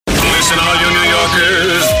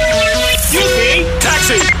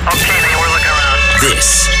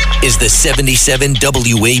This is the 77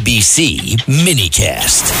 WABC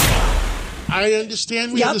minicast. I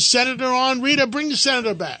understand we have the senator on. Rita, bring the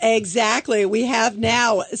senator back. Exactly. We have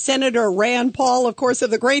now Senator Rand Paul, of course,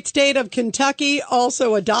 of the great state of Kentucky,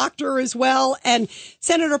 also a doctor as well. And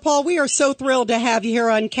Senator Paul, we are so thrilled to have you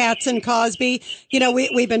here on Katz and Cosby. You know,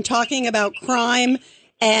 we've been talking about crime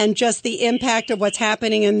and just the impact of what's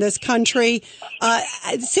happening in this country.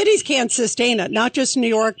 Cities can't sustain it, not just New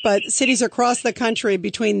York, but cities across the country.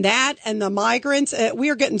 Between that and the migrants,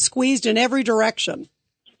 we are getting squeezed in every direction.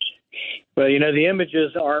 Well, you know, the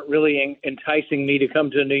images aren't really enticing me to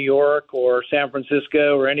come to New York or San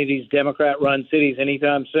Francisco or any of these Democrat-run cities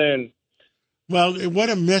anytime soon. Well,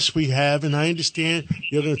 what a mess we have, and I understand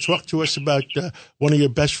you're going to talk to us about one of your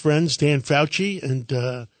best friends, Dan Fauci, and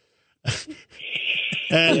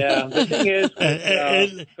yeah, the thing is,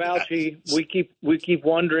 Fauci, we keep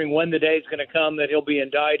wondering when the day is going to come that he'll be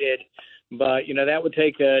indicted. But, you know, that would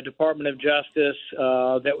take a Department of Justice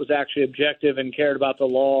that was actually objective and cared about the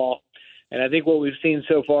law. And I think what we've seen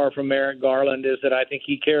so far from Merrick Garland is that I think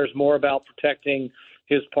he cares more about protecting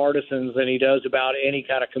his partisans than he does about any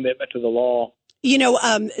kind of commitment to the law. You know,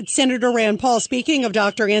 Senator Rand Paul, speaking of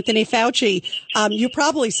Dr. Anthony Fauci, you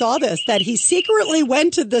probably saw this, that he secretly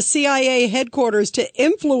went to the CIA headquarters to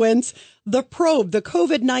influence the probe, the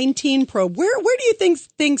COVID-19 probe. Where do you think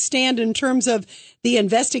things stand in terms of the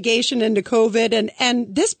investigation into COVID?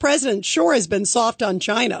 And this president sure has been soft on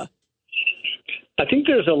China. I think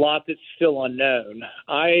there's a lot that's still unknown.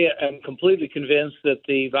 I am completely convinced that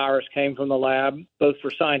the virus came from the lab, both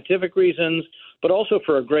for scientific reasons, but also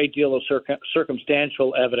for a great deal of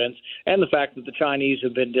circumstantial evidence and the fact that the Chinese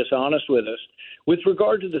have been dishonest with us. With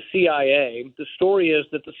regard to the CIA, the story is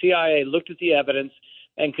that the CIA looked at the evidence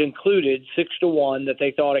and concluded 6-1 that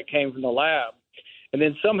they thought it came from the lab. And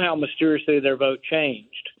then somehow, mysteriously, their vote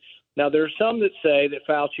changed. Now, there are some that say that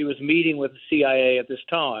Fauci was meeting with the CIA at this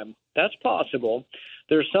time. That's possible.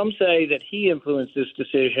 There are some say that he influenced this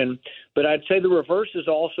decision, but I'd say the reverse is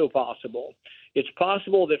also possible. It's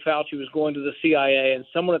possible that Fauci was going to the CIA and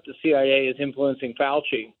someone at the CIA is influencing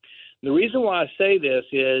Fauci. The reason why I say this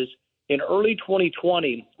is in early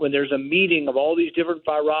 2020, when there's a meeting of all these different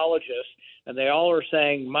virologists, and they all are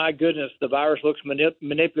saying, my goodness, the virus looks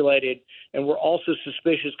manipulated, and we're also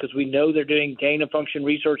suspicious because we know they're doing gain-of-function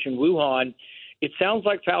research in Wuhan, it sounds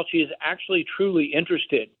like Fauci is actually truly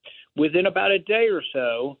interested. Within about a day or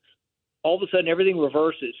so, all of a sudden everything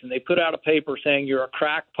reverses, and they put out a paper saying you're a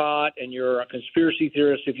crackpot and you're a conspiracy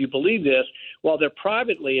theorist if you believe this, while they're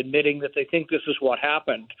privately admitting that they think this is what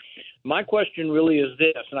happened. My question really is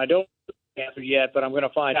this, and I don't know the answer yet, but I'm going to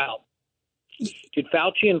find out. Did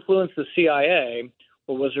Fauci influence the CIA,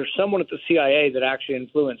 or was there someone at the CIA that actually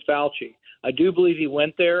influenced Fauci? I do believe he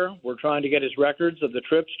went there. We're trying to get his records of the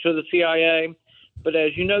trips to the CIA. But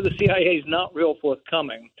as you know, the CIA is not real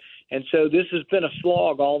forthcoming. And so this has been a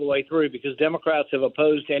slog all the way through because Democrats have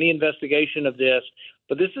opposed any investigation of this.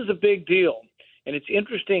 But this is a big deal. And it's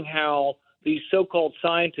interesting how these so-called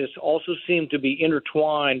scientists also seem to be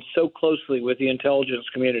intertwined so closely with the intelligence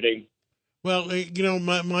community. Well, you know,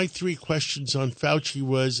 my three questions on Fauci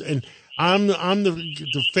was, and I'm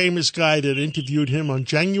the famous guy that interviewed him on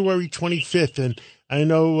January 25th, and I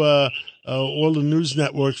know all the news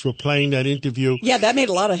networks were playing that interview. Yeah, that made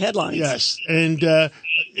a lot of headlines. Yes, and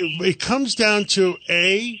it comes down to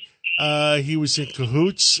A, he was in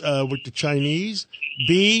cahoots with the Chinese.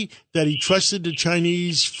 B, that he trusted the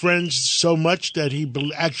Chinese friends so much that he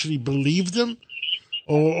actually believed them.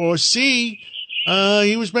 Or C,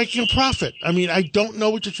 he was making a profit. I mean, I don't know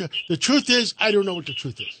what the truth is. I don't know what the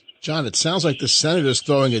truth is. John, it sounds like the senator's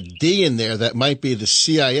throwing a D in there that might be the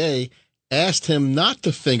CIA asked him not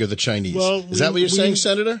to finger the Chinese. Well, is that what you're saying,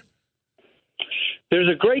 Senator? There's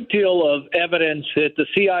a great deal of evidence that the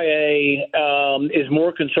CIA is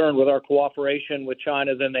more concerned with our cooperation with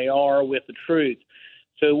China than they are with the truth.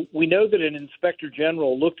 So we know that an inspector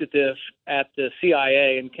general looked at this at the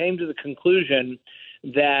CIA and came to the conclusion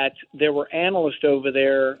that there were analysts over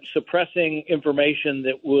there suppressing information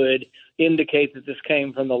that would indicate that this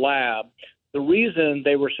came from the lab. The reason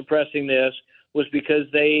they were suppressing this was because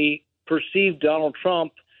they perceived Donald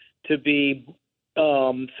Trump to be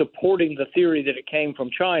supporting the theory that it came from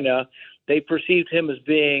China. They perceived him as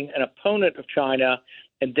being an opponent of China,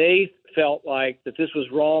 and they felt like that this was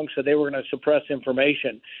wrong, so they were going to suppress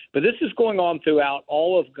information. But this is going on throughout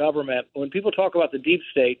all of government. When people talk about the deep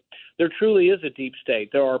state, there truly is a deep state.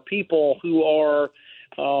 There are people who are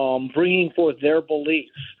bringing forth their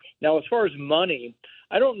beliefs. Now, as far as money,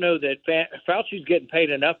 I don't know that Fauci's getting paid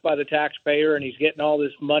enough by the taxpayer and he's getting all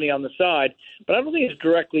this money on the side, but I don't think it's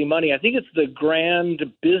directly money. I think it's the grand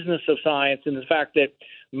business of science and the fact that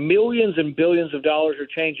millions and billions of dollars are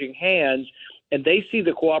changing hands, and they see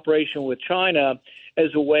the cooperation with China as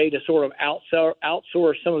a way to sort of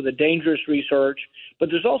outsource some of the dangerous research. But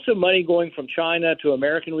there's also money going from China to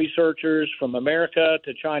American researchers, from America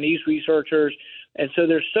to Chinese researchers. And so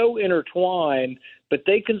they're so intertwined, but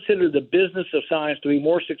they consider the business of science to be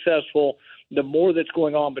more successful the more that's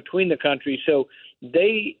going on between the countries. So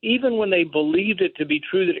they, even when they believed it to be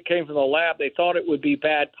true that it came from the lab, they thought it would be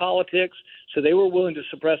bad politics. So they were willing to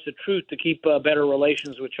suppress the truth to keep better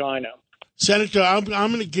relations with China. Senator, I'm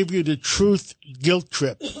going to give you the truth guilt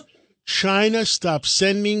trip. China stopped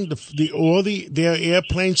sending their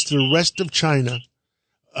airplanes to the rest of China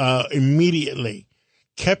immediately.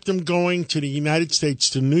 Kept them going to the United States,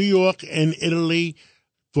 to New York and Italy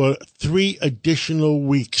for 3 additional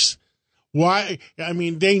weeks. Why? I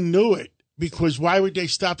mean, they knew it, because why would they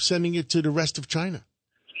stop sending it to the rest of China?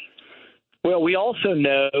 Well, we also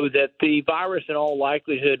know that the virus in all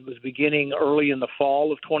likelihood was beginning early in the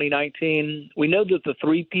fall of 2019. We know that the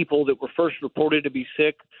 3 people that were first reported to be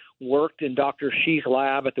sick worked in Dr. Xi's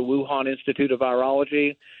lab at the Wuhan Institute of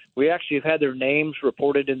Virology. We actually have had their names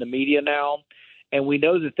reported in the media now, and we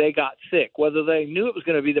know that they got sick. Whether they knew it was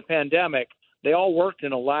going to be the pandemic, they all worked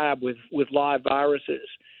in a lab with live viruses.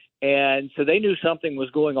 And so they knew something was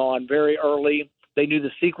going on very early. They knew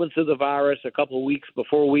the sequence of the virus a couple of weeks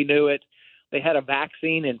before we knew it. They had a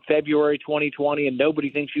vaccine in February 2020, and nobody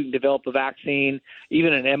thinks you can develop a vaccine,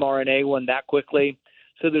 even an mRNA one, that quickly.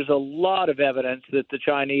 So there's a lot of evidence that the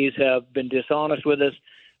Chinese have been dishonest with us.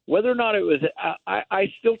 Whether or not it was,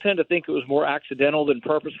 I still tend to think it was more accidental than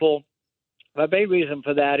purposeful. My main reason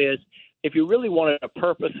for that is if you really wanted a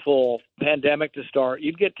purposeful pandemic to start,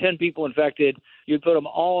 you'd get 10 people infected, you'd put them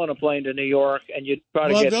all on a plane to New York, and you'd try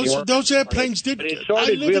to get those airplanes did.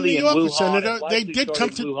 I live really in New York, Senator. They did come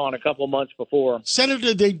to Wuhan a couple of months before.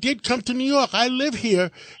 Senator, they did come to New York. I live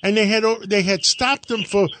here, and they had stopped them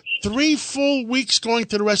for 3 full weeks going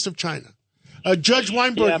to the rest of China. Judge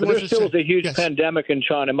Weinberg. Yeah, but there still is a huge pandemic in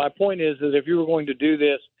China. My point is that if you were going to do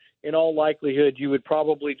this, in all likelihood, you would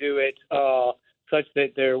probably do it such that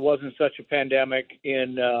there wasn't such a pandemic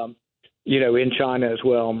in China as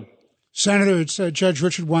well. Senator, it's Judge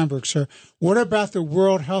Richard Weinberg, sir. What about the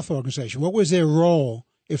World Health Organization? What was their role,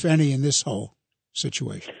 if any, in this whole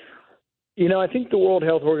situation? I think the World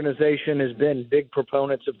Health Organization has been big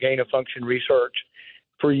proponents of gain-of-function research.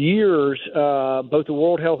 For years, both the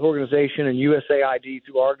World Health Organization and USAID,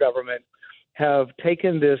 through our government, have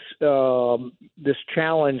taken this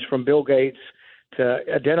challenge from Bill Gates to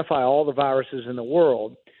identify all the viruses in the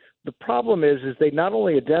world. The problem is they not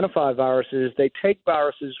only identify viruses, they take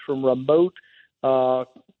viruses from remote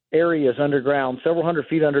areas underground, several hundred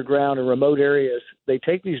feet underground in remote areas. They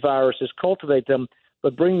take these viruses, cultivate them,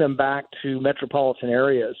 but bring them back to metropolitan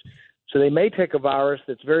areas. So they may take a virus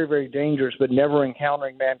that's very, very dangerous but never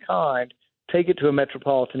encountering mankind, take it to a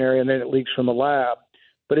metropolitan area, and then it leaks from the lab.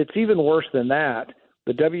 But it's even worse than that.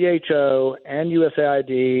 The WHO and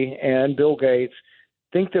USAID and Bill Gates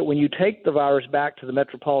think that when you take the virus back to the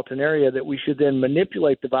metropolitan area, that we should then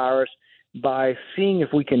manipulate the virus by seeing if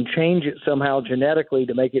we can change it somehow genetically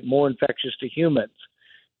to make it more infectious to humans.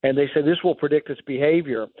 And they say this will predict its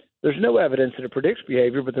behavior. There's no evidence that it predicts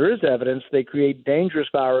behavior, but there is evidence they create dangerous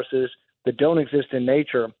viruses that don't exist in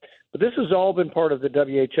nature. But this has all been part of the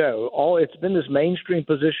WHO. It's been this mainstream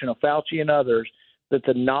position of Fauci and others that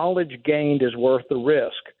the knowledge gained is worth the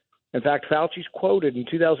risk. In fact, Fauci's quoted in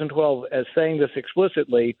 2012 as saying this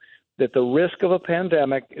explicitly, that the risk of a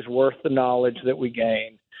pandemic is worth the knowledge that we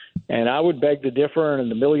gain. And I would beg to differ, and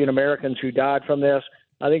the million Americans who died from this,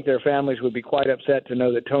 I think their families would be quite upset to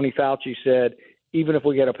know that Tony Fauci said, even if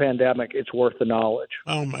we get a pandemic, it's worth the knowledge.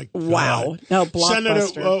 Oh, my God. Wow. No,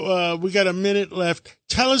 blockbuster. Senator, we got a minute left.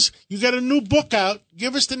 Tell us, you got a new book out.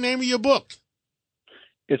 Give us the name of your book.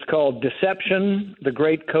 It's called Deception, the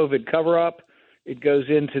Great COVID Cover-Up. It goes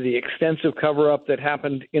into the extensive cover-up that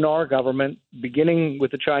happened in our government, beginning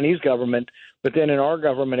with the Chinese government, but then in our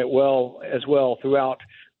government as well throughout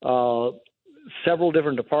several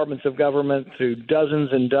different departments of government, through dozens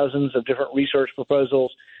and dozens of different research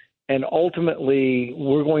proposals. And ultimately,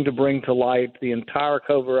 we're going to bring to light the entire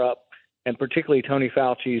cover-up, and particularly Tony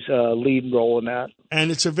Fauci's lead role in that. And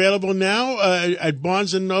it's available now at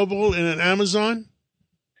Barnes & Noble and at Amazon?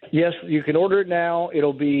 Yes, you can order it now.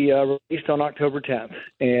 It'll be released on October 10th,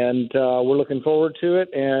 and we're looking forward to it,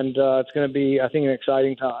 and it's going to be, I think, an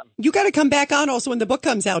exciting time. You got to come back on also when the book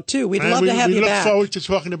comes out, too. We'd love to have you back. We look forward to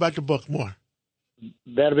talking about the book more.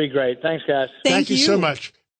 That'll be great. Thanks, guys. Thank you so much.